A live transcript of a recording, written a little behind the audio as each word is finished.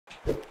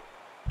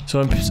So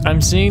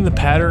I'm seeing the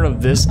pattern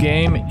of this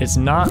game. It's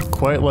not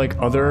quite like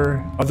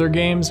other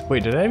games.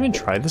 Wait, did I even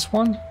try this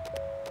one?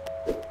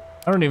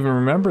 I don't even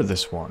remember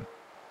this one.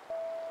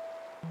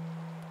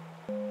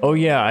 Oh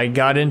yeah, I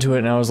got into it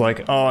and I was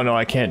like, oh no,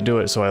 I can't do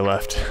it, so I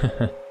left.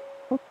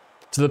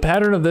 So the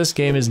pattern of this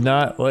game is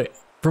not like,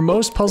 for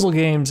most puzzle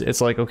games,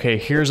 it's like, okay,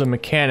 here's a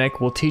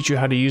mechanic, we'll teach you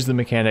how to use the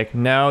mechanic,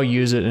 now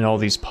use it in all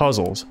these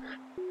puzzles.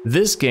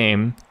 This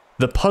game,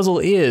 the puzzle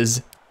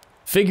is,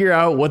 figure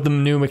out what the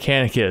new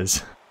mechanic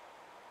is.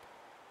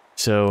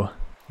 So,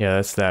 yeah,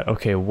 that's that.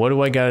 Okay, what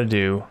do I gotta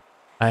do?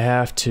 I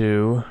have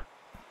to...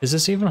 Is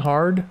this even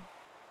hard?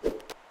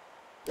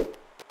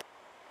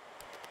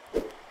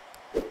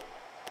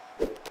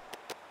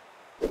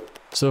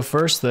 So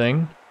first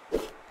thing,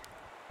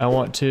 I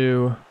want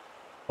to...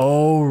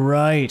 Oh,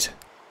 right.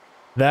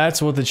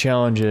 That's what the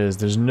challenge is.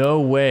 There's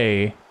no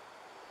way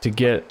to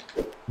get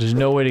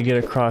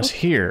across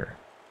here.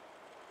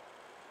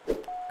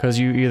 Because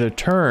you either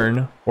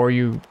turn or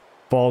you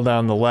fall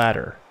down the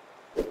ladder.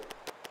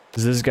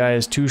 Because this guy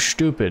is too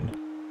stupid.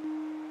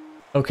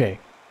 Okay,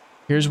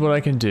 here's what I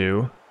can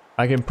do.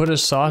 I can put a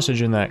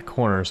sausage in that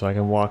corner so I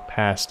can walk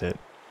past it.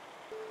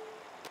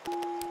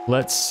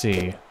 Let's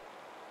see.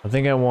 I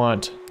think I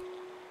want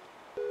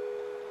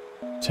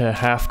to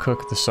half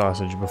cook the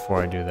sausage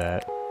before I do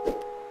that.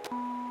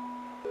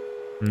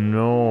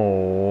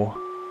 No.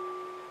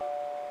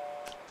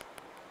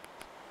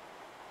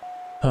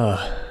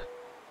 Huh.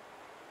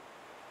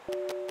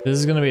 This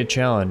is gonna be a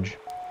challenge.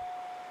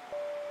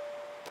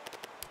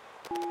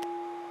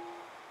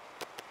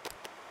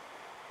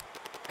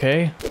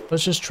 Okay,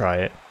 let's just try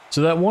it.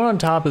 So that one on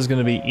top is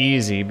gonna be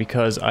easy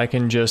because I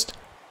can just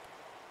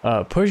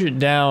push it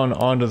down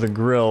onto the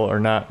grill, or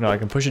not, no, I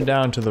can push it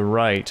down to the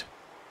right,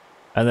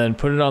 and then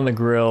put it on the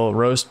grill,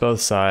 roast both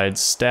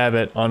sides, stab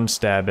it,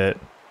 unstab it.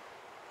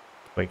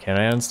 Wait, can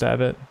I unstab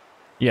it?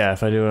 Yeah,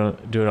 if I do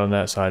it on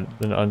that side,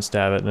 then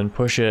unstab it, then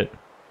push it.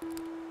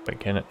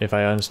 Wait, if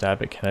I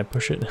unstab it, can I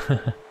push it?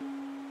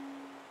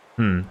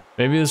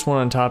 Maybe this one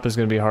on top is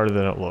gonna be harder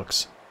than it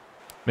looks.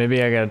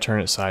 Maybe I gotta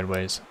turn it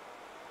sideways.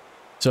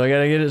 So I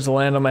gotta get it to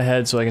land on my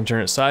head so I can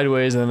turn it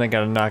sideways, and then I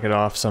gotta knock it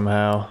off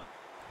somehow.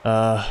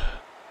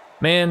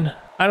 Man,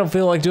 I don't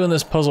feel like doing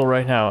this puzzle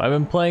right now. I've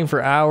been playing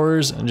for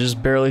hours and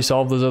just barely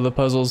solved those other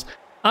puzzles.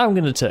 I'm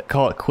gonna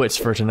call it quits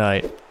for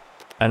tonight.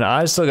 And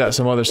I still got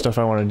some other stuff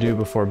I want to do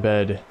before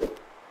bed.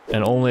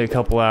 And only a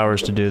couple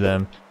hours to do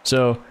them.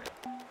 So,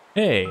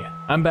 hey,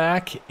 I'm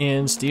back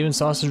in Stephen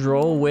Sausage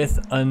Roll with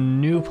a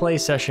new play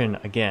session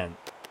again.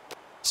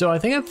 So I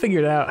think I've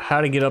figured out how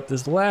to get up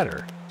this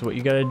ladder. So what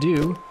you gotta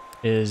do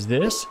is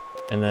this,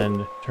 and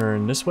then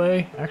turn this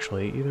way.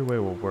 Actually, either way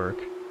will work.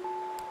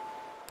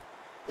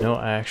 No,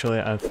 actually,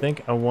 I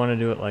think I want to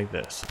do it like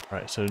this.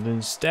 Alright, so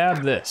then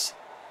stab this.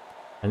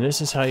 And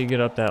this is how you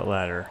get up that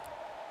ladder.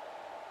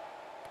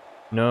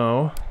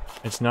 No,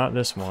 it's not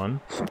this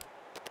one.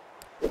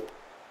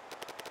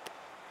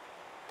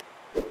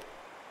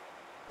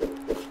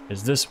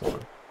 It's this one.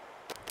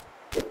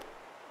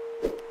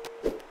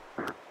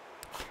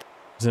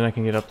 Then I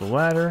can get up the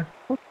ladder.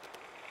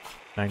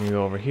 I can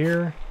go over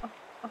here.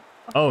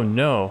 Oh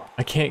no,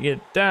 I can't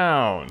get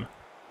down.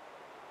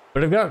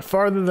 But I've got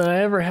farther than I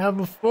ever have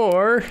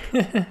before.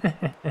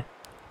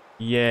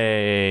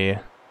 Yay.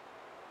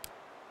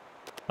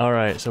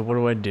 Alright, so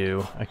what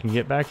do? I can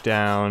get back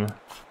down.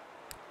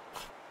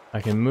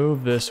 I can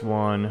move this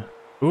one.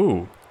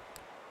 Ooh.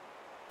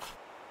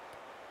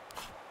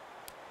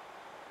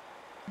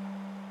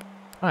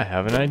 I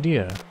have an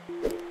idea.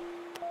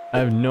 I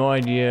have no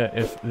idea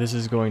if this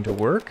is going to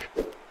work,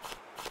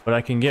 but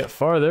I can get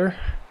farther.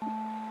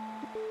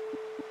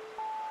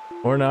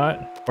 Or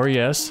not, or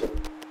yes.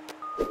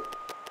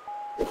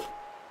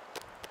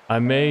 I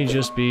may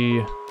just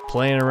be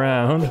playing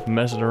around,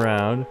 messing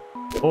around,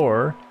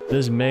 or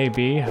this may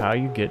be how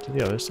you get to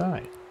the other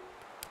side.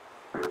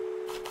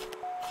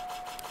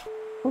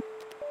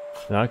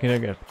 Now I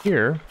can get up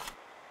here,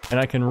 and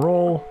I can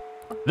roll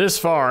this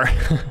far.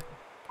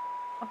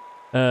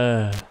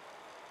 I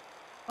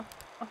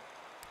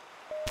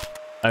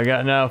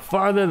got now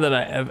farther than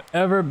I have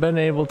ever been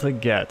able to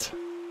get.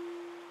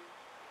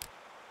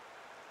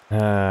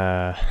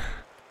 Now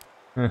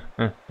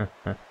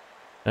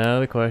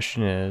the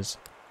question is,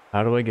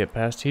 how do I get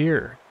past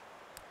here?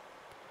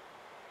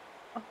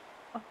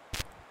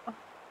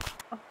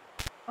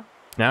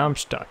 Now I'm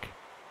stuck.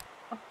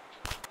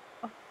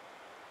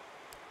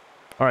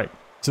 Alright,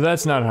 so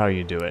that's not how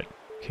you do it.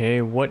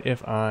 Okay, what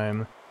if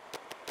I'm...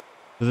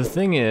 So the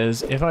thing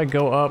is, if I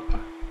go up,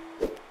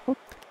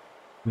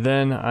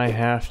 then I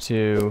have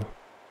to...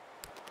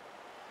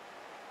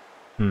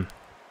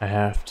 I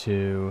have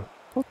to...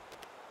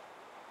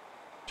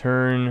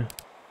 turn...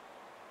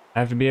 I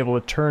have to be able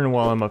to turn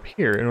while I'm up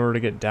here in order to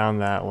get down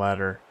that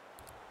ladder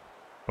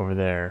over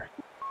there.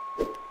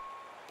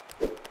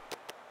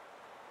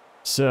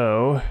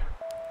 So,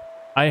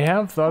 I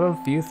have thought of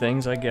a few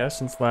things, I guess,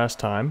 since last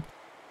time,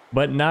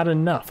 but not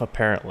enough,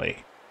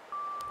 apparently.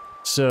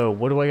 So,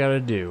 what do I gotta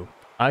do?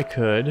 I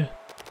could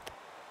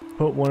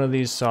put one of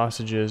these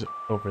sausages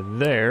over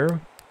there.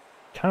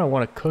 Kind of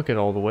want to cook it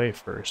all the way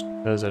first,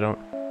 because I don't...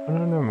 Oh,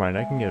 no, never mind.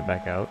 I can get it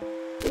back out.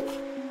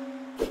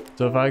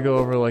 So if I go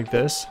over like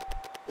this,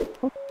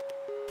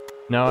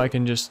 now I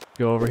can just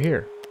go over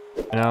here.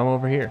 And now I'm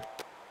over here.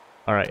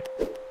 Alright.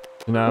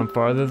 So now I'm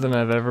farther than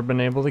I've ever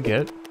been able to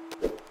get.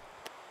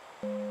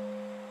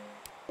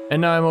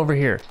 And now I'm over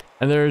here.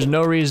 And there is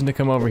no reason to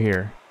come over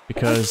here,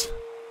 because...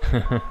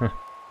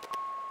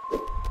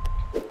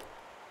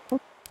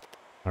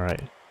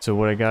 Alright, so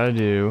what I gotta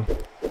do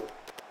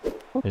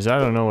is I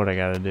don't know what I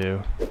gotta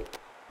do.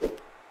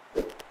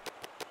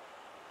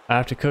 I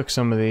have to cook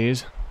some of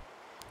these.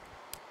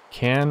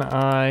 Can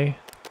I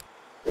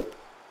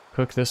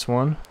cook this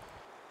one?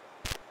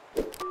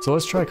 So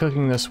let's try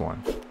cooking this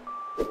one.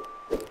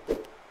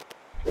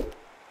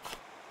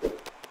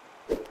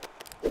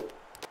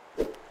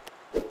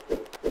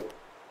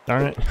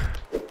 Darn it.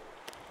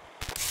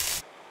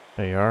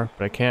 There you are,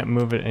 but I can't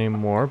move it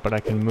anymore, but I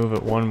can move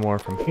it one more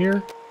from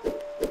here.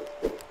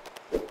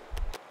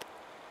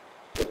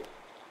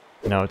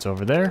 Now it's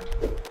over there.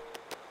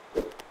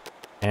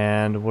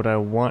 And what I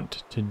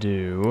want to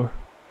do,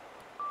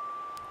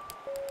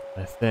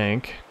 I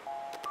think,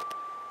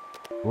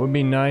 it would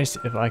be nice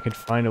if I could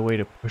find a way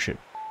to push it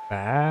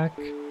back.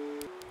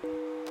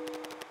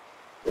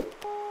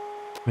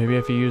 Maybe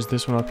if you use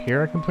this one up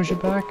here, I can push it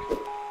back.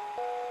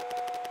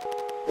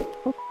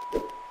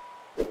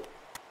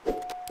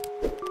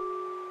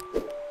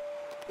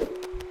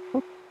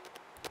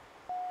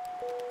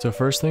 So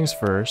first things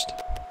first,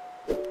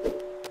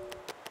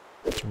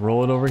 let's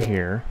roll it over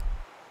here.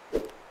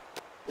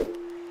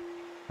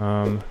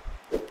 And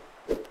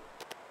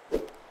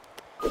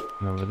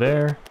over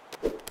there.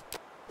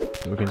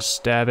 We can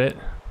stab it.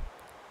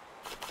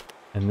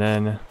 And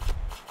then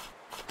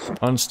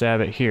unstab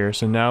it here.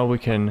 So now we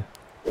can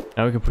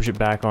push it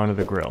back onto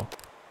the grill.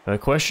 Now the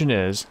question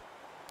is,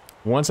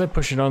 once I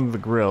push it onto the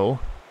grill,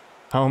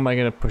 how am I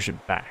gonna push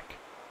it back?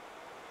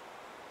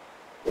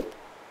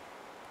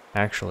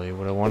 Actually,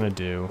 what I want to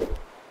do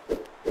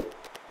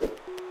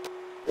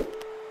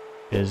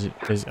is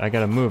I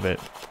gotta move it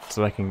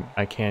so I can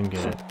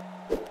get it.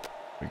 There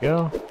we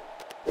go.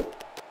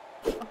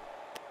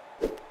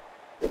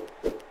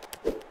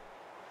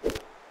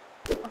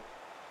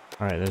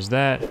 All right, there's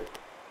that.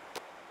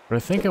 What I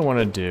think I want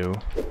to do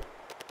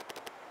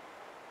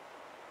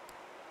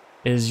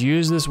is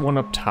use this one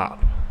up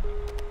top.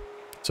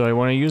 So I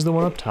want to use the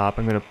one up top.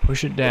 I'm gonna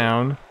push it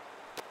down.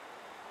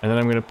 And then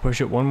I'm gonna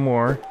push it one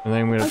more, and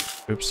then I'm gonna,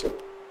 oops. Then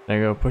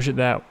I'm gonna push it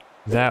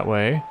that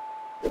way,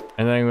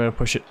 and then I'm gonna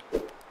push it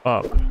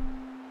up.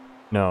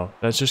 No,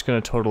 that's just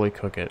gonna totally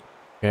cook it.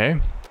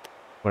 Okay?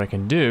 What I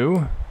can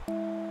do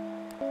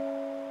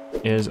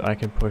is I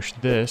can push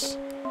this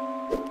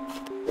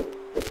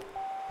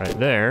right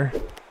there.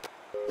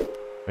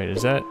 Wait,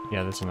 is that?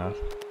 Yeah, that's enough.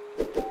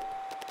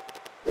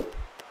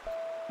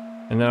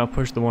 And then I'll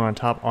push the one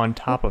on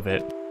top of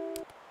it.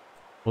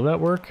 Will that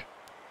work?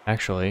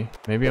 Actually,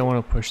 maybe I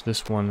want to push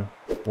this one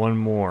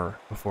more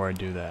before I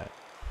do that.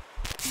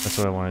 That's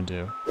what I want to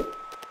do.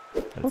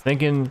 I'm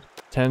thinking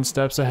 10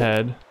 steps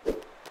ahead.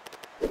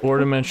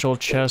 4-dimensional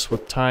chess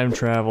with time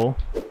travel.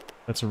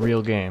 That's a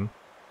real game.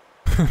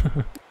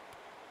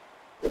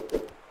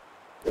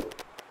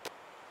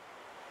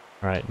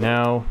 Alright,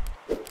 now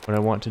what I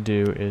want to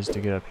do is to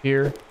get up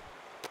here.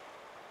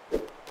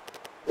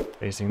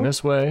 Facing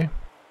this way.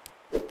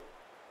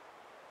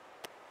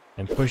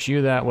 And push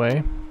you that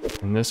way.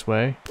 And this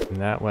way, and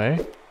that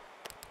way,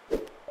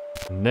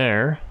 and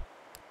there.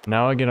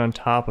 Now I get on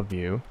top of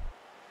you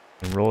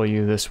and roll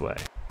you this way.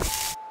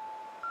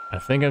 I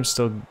think I'm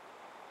still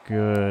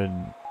good.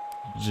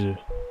 Yeah,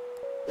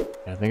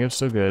 I think I'm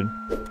still good.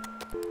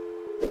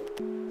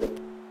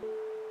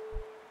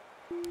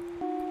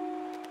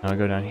 Now I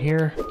go down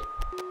here.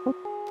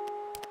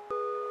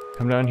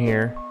 Come down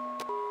here.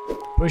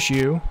 Push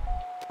you.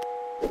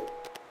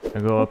 I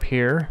go up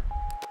here.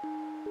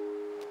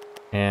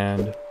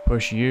 And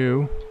push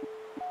you.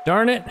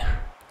 Darn it!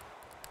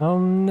 Oh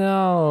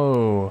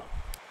no!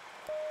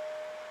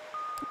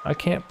 I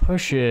can't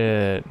push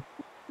it.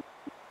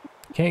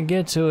 Can't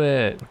get to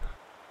it.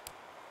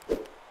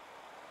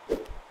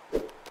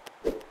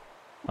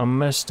 I'm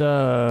messed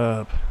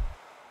up.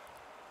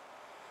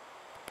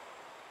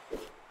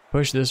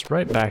 Push this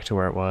right back to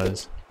where it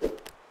was.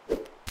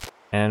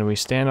 And we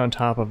stand on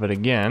top of it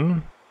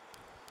again.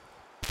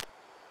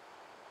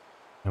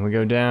 And we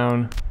go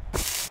down.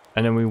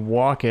 And then we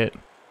walk it.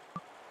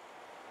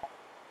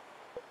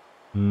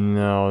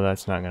 No,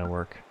 that's not gonna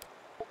work.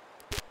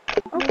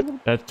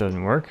 That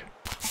doesn't work.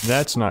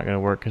 That's not gonna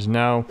work, because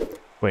now...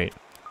 Wait.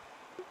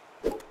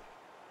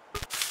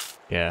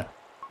 Yeah.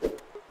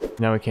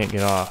 Now we can't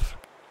get off.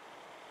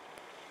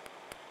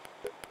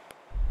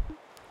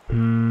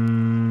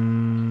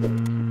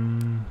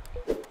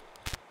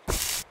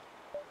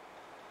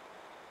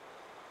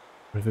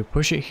 If we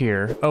push it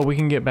here... Oh, we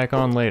can get back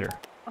on later.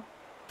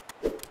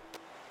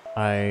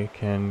 I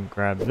can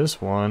grab this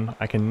one.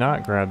 I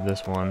cannot grab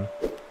this one.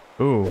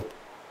 Ooh.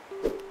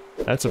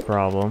 That's a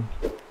problem.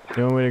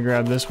 The only way to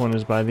grab this one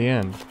is by the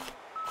end.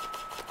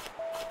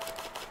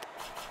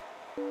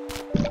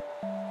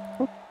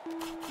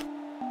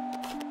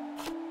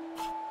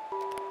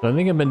 So I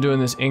think I've been doing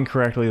this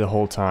incorrectly the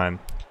whole time.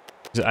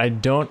 Because I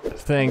don't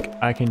think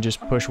I can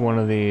just push one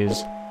of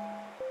these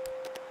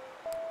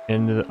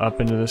up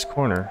into this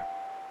corner.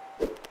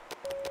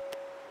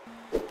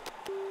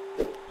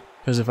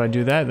 Because if I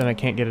do that, then I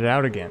can't get it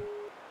out again.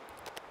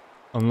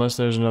 Unless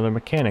there's another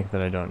mechanic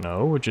that I don't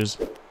know, which is,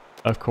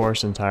 of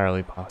course,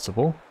 entirely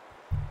possible.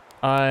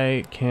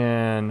 I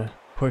can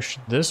push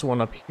this one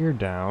up here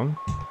down.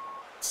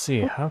 Let's see,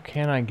 how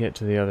can I get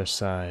to the other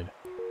side?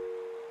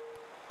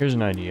 Here's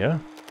an idea.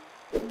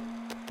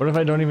 What if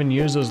I don't even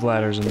use those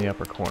ladders in the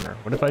upper corner?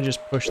 What if I just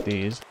push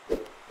these?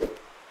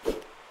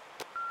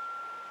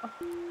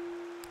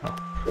 Oh.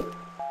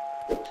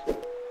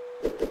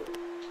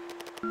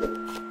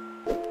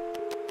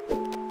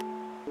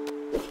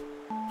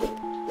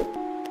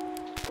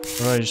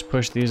 What if I just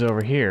push these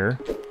over here?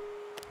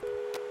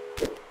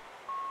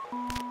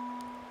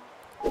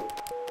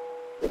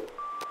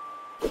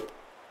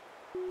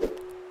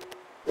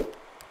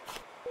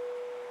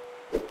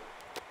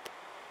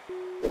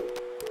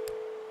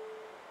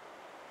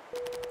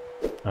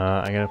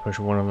 I gotta push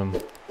one of them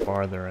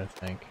farther, I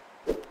think.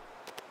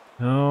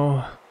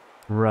 Oh,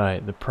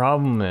 right. The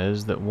problem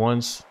is that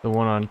once the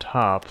one on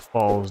top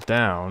falls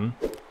down,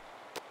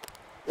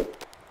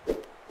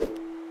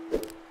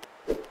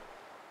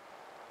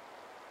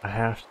 I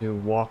have to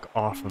walk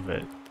off of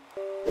it.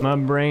 My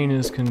brain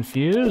is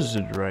confused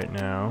right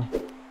now.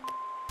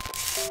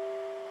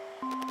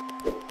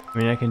 I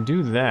mean, I can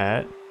do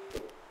that.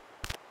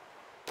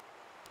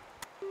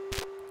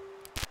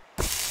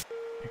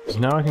 Because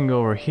now I can go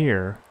over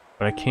here,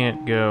 but I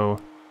can't go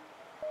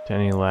to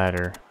any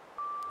ladder.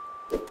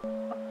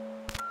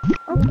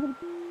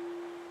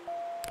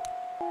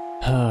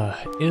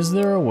 Is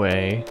there a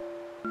way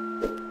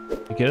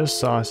to get a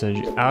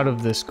sausage out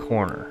of this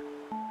corner?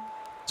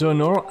 So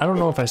I don't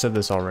know if I said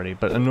this already,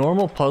 but a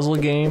normal puzzle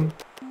game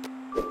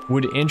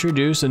would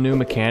introduce a new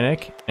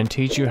mechanic and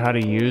teach you how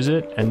to use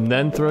it and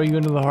then throw you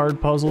into the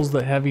hard puzzles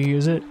that have you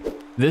use it.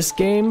 This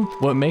game,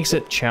 what makes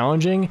it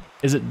challenging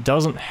is it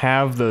doesn't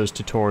have those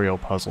tutorial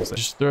puzzles. It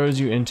just throws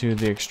you into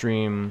the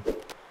extreme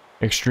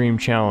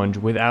challenge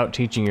without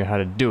teaching you how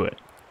to do it.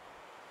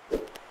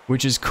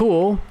 Which is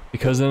cool,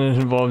 because then it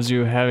involves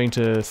you having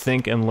to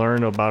think and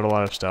learn about a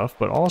lot of stuff,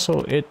 but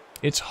also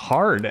it's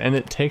hard and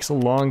it takes a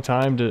long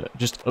time to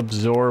just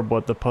absorb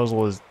what the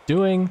puzzle is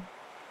doing.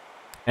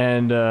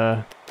 And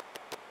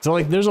so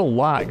like there's a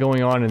lot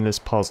going on in this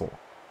puzzle.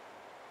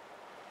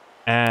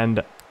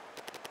 And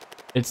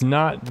it's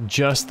not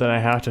just that I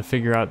have to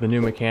figure out the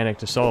new mechanic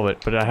to solve it,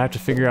 but I have to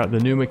figure out the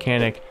new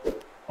mechanic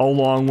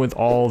along with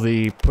all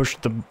the push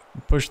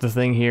the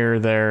thing here,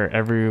 there,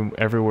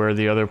 everywhere,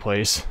 the other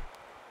place.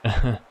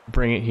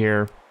 Bring it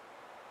here,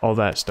 all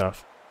that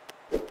stuff.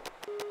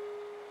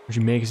 Which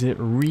makes it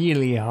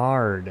really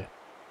hard.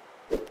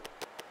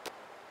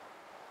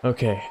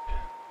 Okay,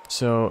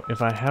 so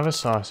if I have a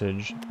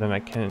sausage, then I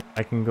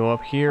can go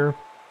up here.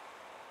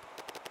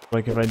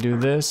 Like if I do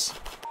this.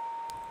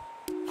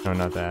 No,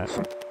 not that.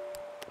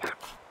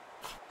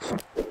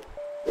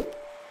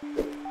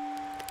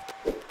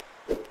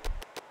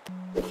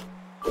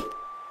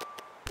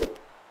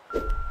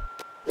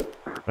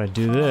 If I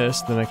do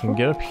this, then I can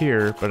get up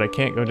here, but I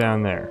can't go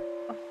down there.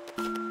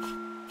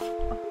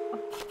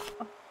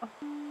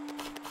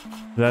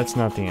 That's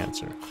not the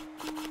answer.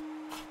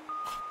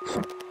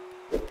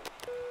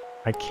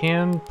 I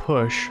can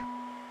push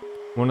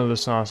one of the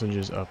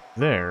sausages up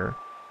there.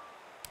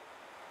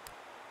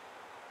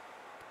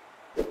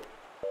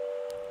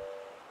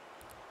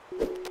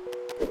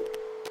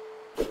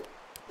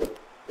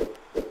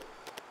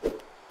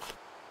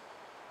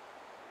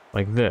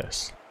 Like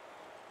this.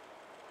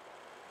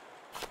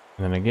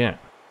 And then again.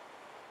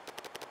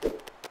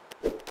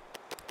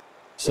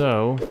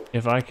 So,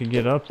 if I could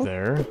get up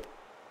there,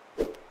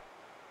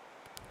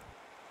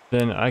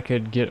 then I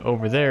could get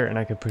over there and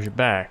I could push it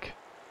back.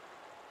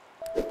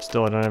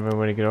 Still, I don't have any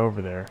way to get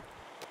over there.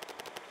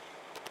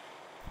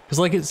 Because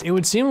like it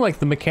would seem like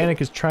the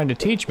mechanic is trying to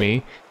teach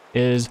me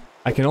is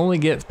I can only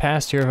get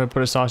past here if I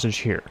put a sausage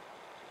here.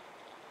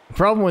 The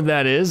problem with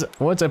that is,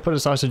 once I put a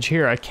sausage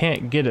here, I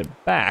can't get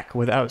it back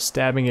without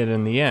stabbing it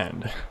in the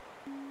end.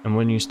 And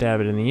when you stab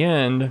it in the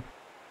end,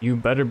 you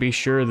better be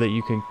sure that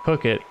you can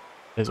cook it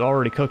as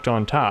already cooked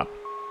on top.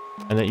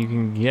 And that you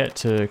can get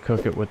to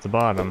cook it with the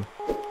bottom.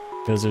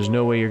 Because there's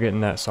no way you're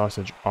getting that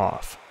sausage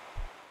off.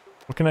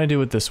 What can I do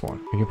with this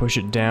one? I can push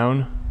it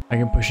down. I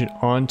can push it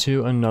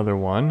onto another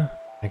one.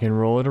 I can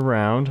roll it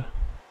around.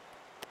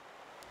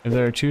 If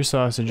there are two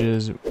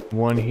sausages,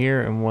 one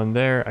here and one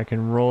there, I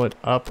can roll it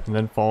up and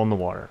then fall in the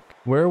water.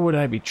 Where would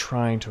I be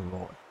trying to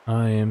roll it?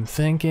 I am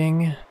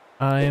thinking.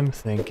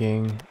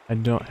 I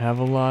don't have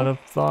a lot of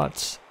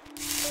thoughts.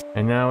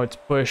 And now it's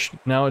pushed.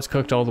 Now it's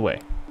cooked all the way.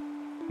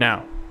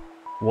 Now,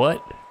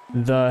 what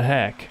the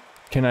heck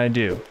can I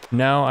do?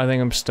 Now I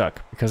think I'm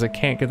stuck because I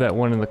can't get that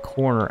one in the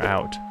corner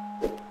out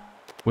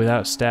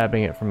without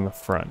stabbing it from the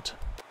front.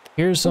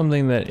 Here's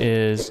something that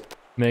is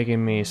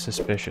making me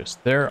suspicious.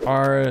 There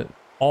are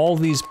all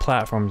these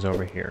platforms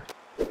over here.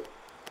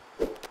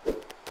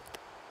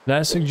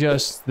 That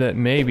suggests that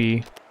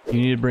maybe you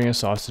need to bring a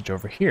sausage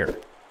over here.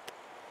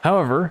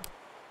 However,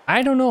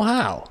 I don't know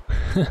how.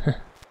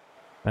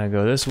 I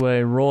go this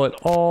way, roll it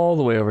all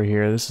the way over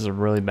here. This is a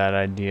really bad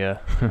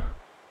idea.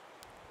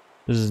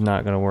 This is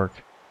not gonna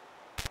work.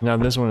 Now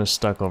this one is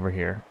stuck over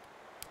here.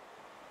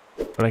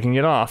 But I can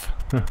get off.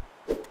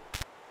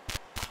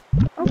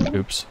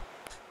 Oops.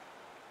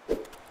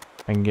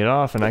 I can get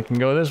off and I can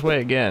go this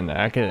way again.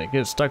 I can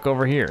get stuck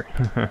over here.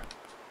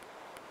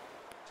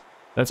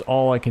 That's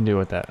all I can do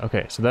with that.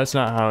 Okay, so that's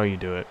not how you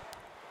do it.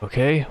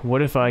 Okay,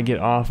 what if I get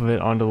off of it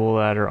onto the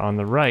ladder on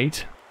the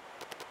right?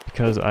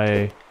 Because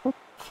I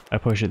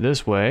push it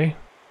this way.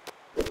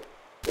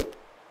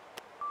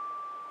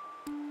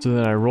 So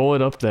then I roll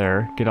it up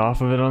there, get off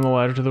of it on the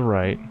ladder to the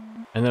right,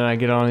 and then I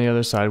get on the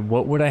other side.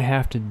 What would I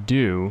have to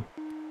do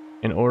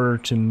in order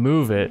to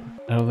move it?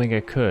 I don't think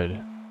I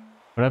could.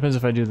 What happens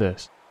if I do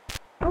this?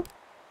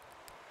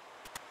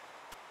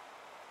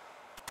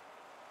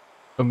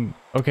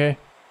 Okay.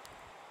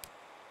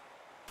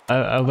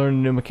 I learned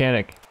a new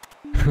mechanic.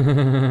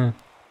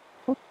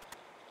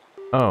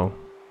 Oh.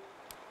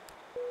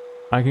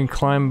 I can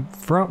climb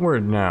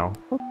frontward now.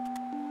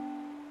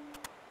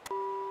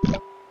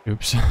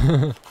 Oops.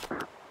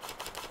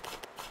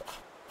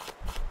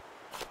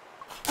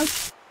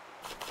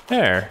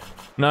 There.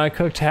 Now I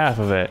cooked half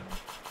of it.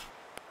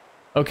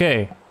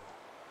 Okay.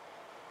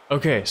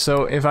 Okay,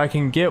 so if I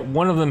can get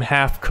one of them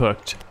half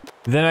cooked,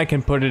 then I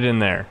can put it in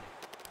there.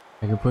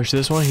 I can push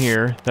this one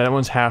here. That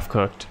one's half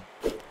cooked.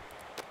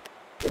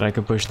 And I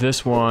can push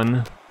this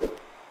one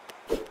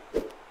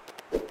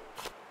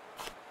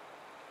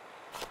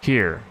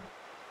here.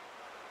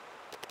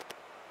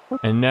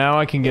 And now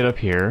I can get up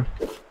here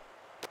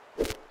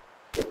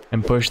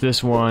and push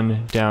this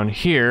one down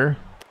here,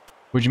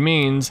 which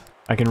means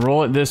I can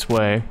roll it this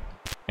way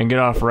and get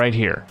off right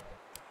here.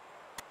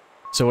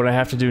 So what I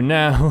have to do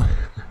now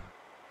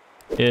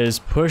is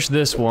push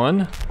this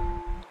one.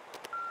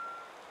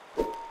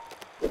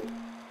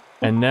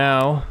 And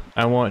now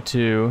I want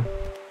to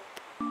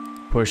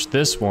push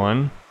this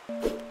one.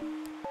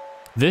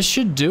 This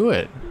should do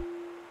it.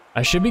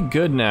 I should be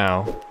good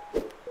now.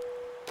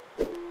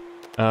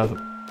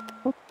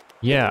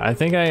 Yeah, I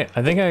think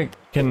I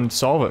can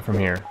solve it from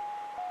here.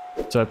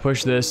 So I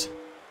push this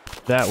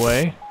that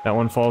way. That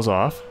one falls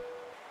off.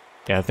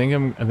 Yeah, I think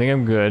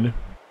I'm good.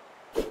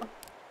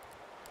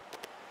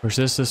 Push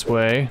this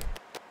way.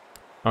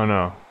 Oh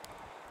no.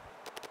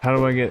 How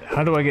do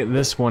I get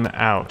this one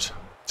out?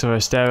 So if I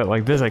stab it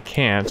like this, I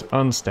can't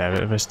unstab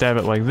it. If I stab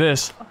it like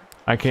this,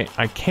 I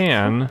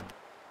can.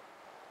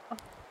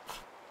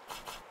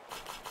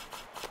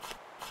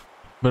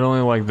 But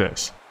only like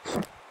this.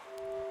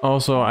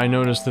 Also, I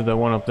noticed that the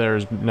one up there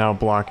is now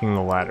blocking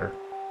the ladder,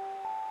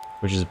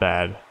 which is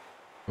bad.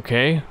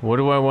 Okay, what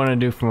do I want to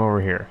do from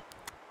over here?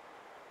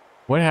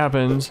 What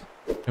happens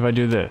if I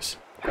do this?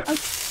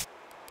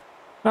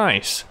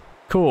 Nice.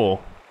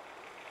 Cool.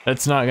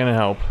 That's not gonna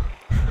help.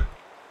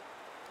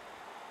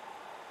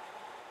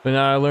 But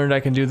now I learned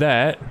I can do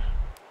that.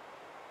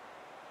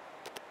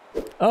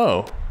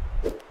 Oh.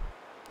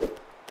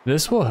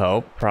 This will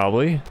help,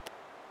 probably.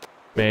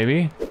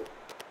 Maybe.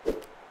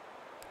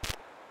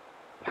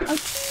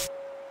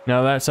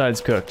 Now that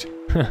side's cooked.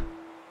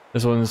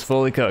 This one is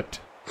fully cooked.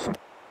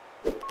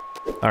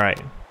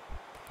 Alright.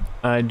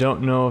 I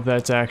don't know if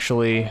that's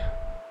actually...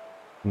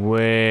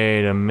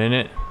 Wait a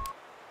minute.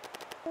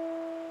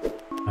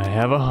 I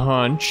have a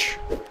hunch.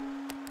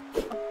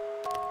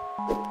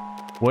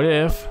 What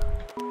if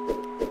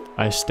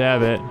I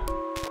stab it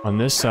on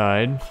this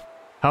side?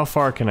 How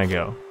far can I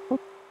go?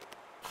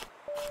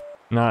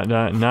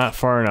 Not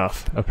far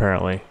enough,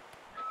 apparently.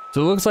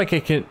 So it looks like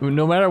it can,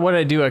 no matter what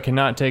I do, I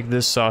cannot take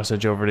this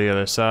sausage over to the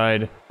other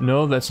side.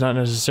 No, that's not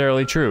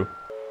necessarily true.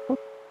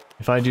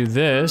 If I do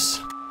this,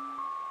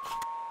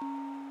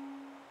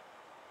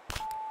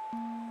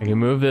 I can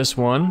move this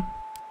one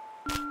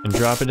and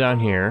drop it down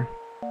here.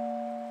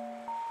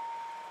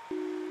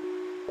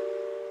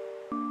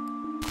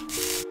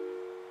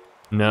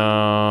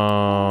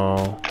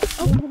 No.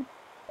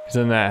 Because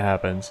then that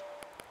happens.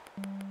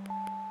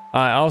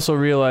 I also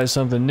realized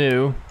something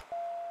new,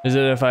 is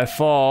that if I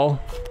fall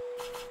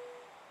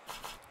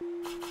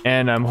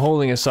and I'm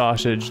holding a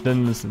sausage,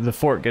 then the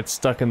fork gets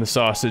stuck in the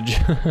sausage.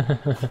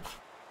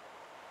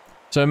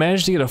 So I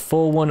managed to get a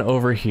full one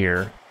over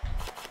here.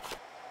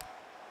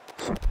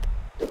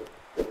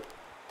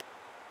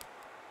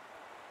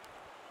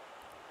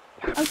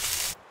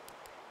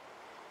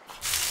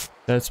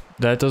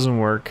 That doesn't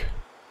work.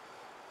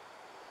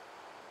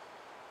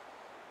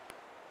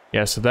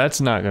 Yeah, so that's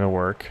not gonna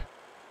work.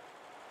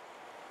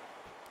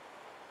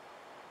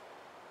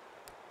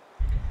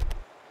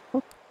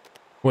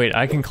 Wait,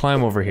 I can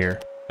climb over here.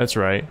 That's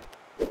right.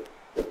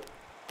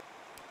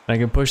 I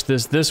can push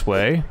this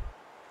way.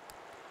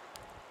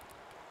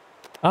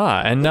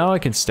 Ah, and now I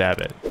can stab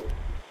it.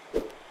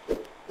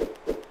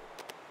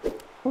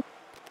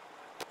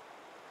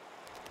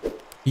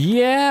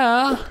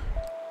 Yeah!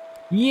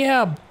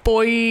 Yeah,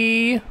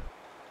 boy!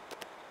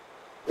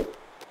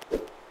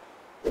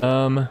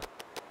 I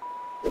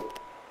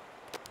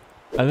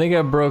think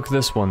I broke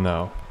this one,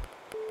 though.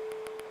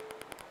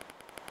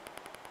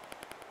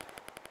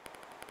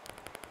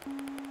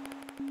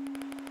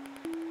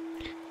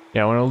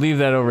 Yeah, I want to leave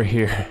that over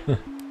here.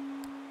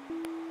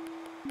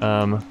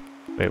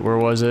 Wait, where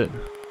was it?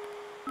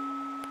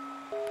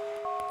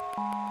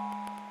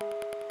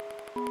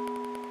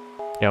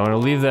 Yeah, I want to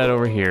leave that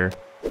over here.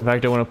 In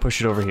fact, I want to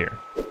push it over here.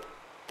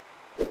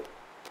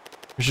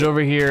 Push it over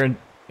here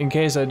in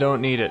case I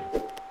don't need it.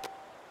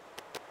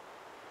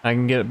 I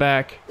can get it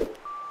back.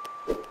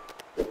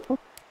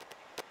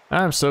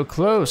 I'm so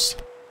close.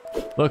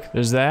 Look,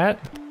 there's that.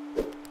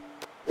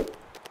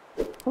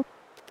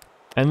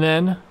 And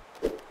then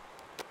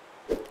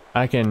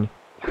I can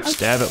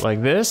stab it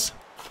like this.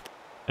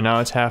 And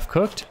now it's half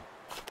cooked.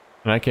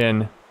 And I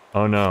can...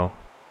 Oh no.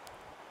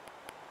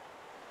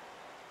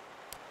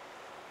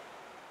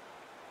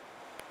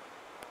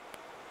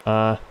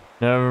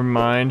 Never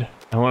mind.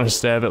 I want to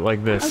stab it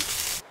like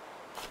this.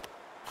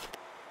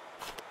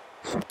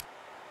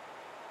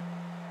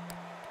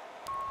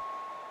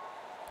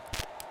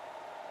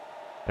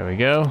 There we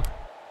go.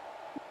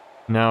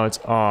 Now it's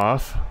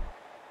off.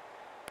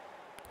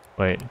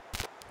 Wait.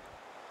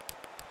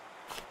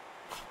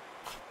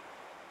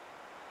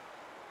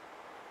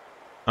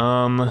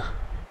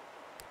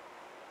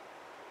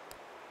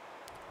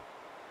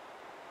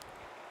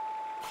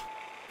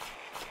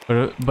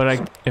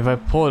 But if I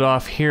pull it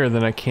off here,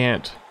 then I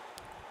can't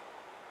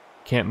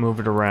move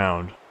it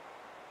around.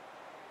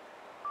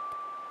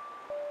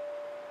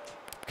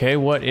 Okay,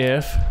 what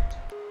if...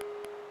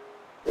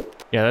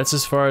 Yeah, that's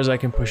as far as I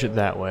can push it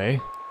that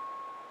way.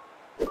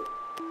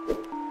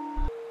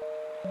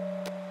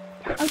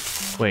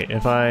 Wait,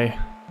 if I...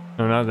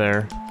 No, not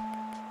there.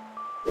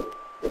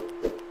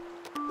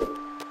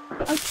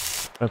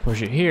 If I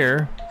push it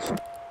here,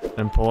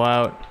 and pull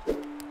out,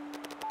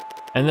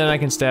 and then I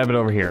can stab it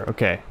over here.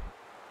 Okay.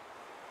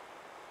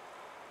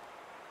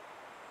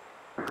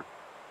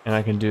 And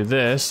I can do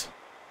this.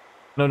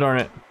 No, darn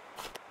it.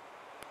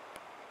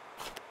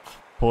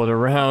 Pull it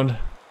around.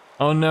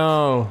 Oh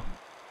no!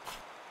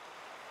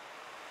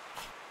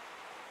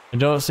 I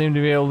don't seem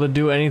to be able to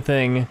do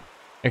anything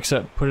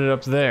except put it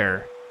up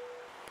there,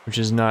 which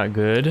is not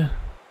good.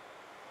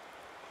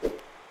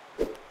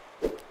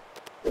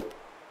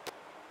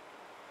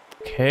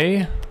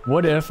 Okay,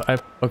 what if I...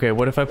 Okay,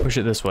 what if I push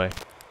it this way?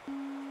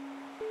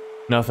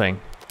 Nothing.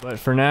 But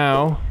for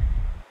now,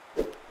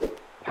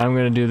 I'm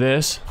gonna do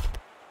this.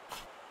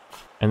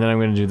 And then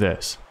I'm gonna do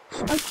this.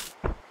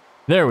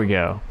 There we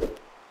go.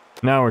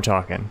 Now we're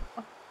talking.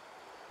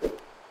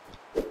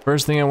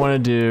 First thing I want to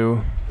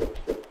do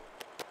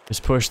is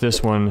push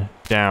this one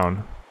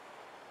down.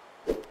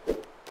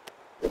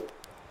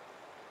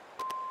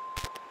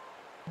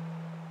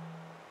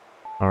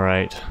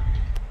 Alright.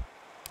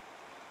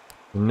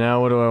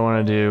 Now what do I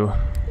want to do?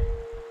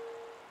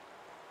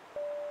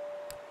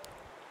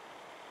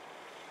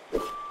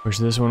 Push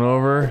this one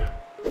over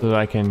so that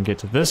I can get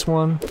to this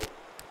one.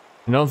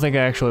 I don't think I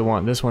actually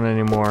want this one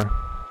anymore.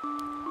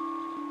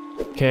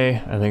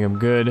 Okay, I think I'm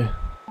good.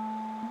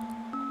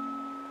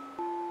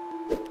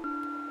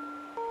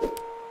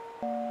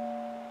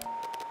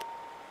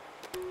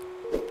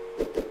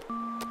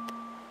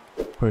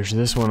 Push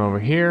this one over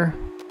here.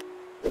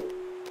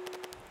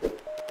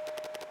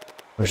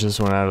 Push this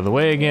one out of the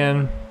way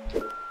again.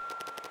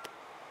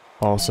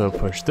 Also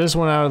push this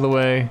one out of the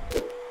way.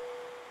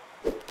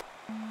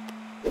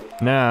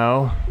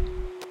 Now,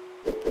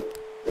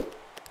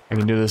 I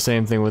can do the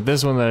same thing with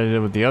this one that I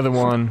did with the other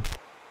one.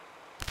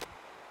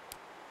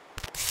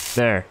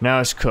 There, now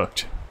it's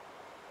cooked.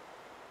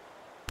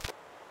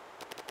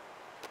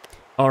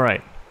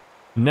 Alright,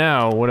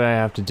 now what I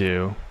have to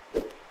do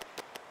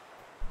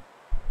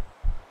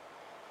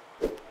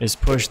is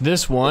push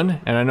this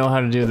one, and I know how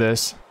to do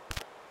this.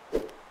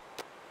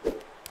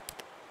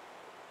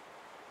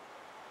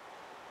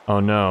 Oh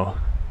no.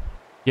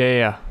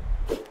 Yeah,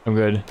 I'm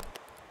good.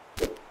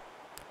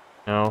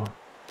 No,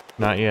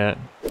 not yet.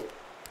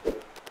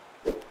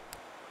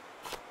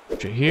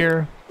 Push it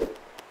here.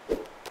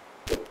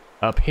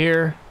 Up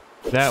here.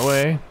 That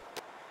way.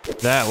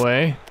 That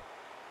way.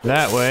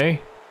 That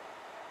way.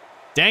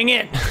 Dang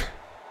it!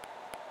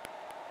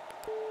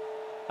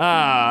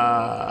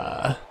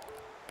 Ah.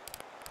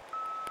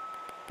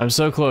 I'm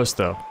so close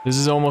though. This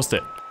is almost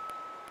it.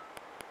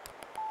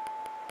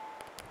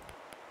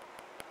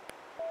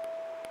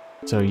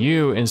 So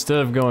you, instead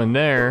of going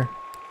there,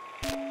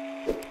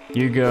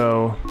 you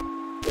go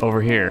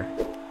over here.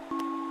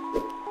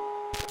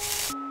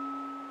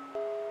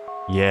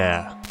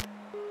 Yeah.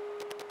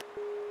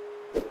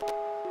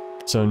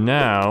 So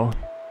now,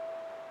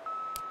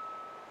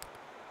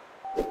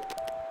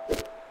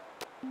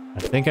 I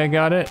think I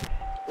got it.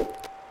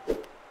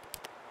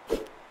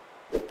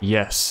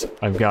 Yes,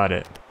 I've got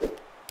it.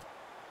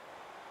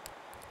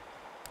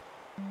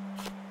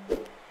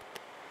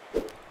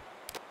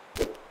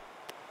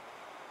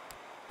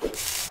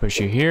 Push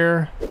you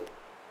here.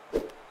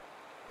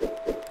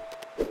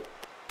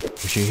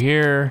 Put you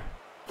here.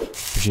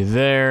 Put you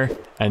there.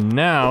 And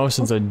now,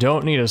 since I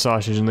don't need a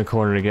sausage in the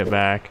corner to get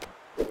back,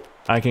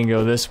 I can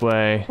go this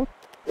way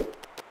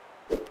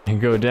and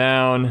go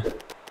down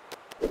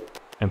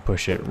and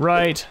push it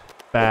right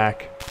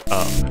back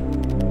up.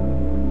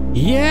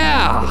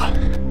 Yeah!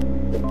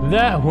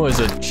 That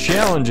was a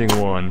challenging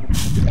one.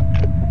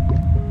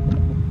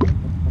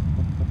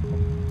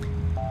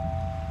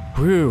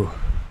 Whew.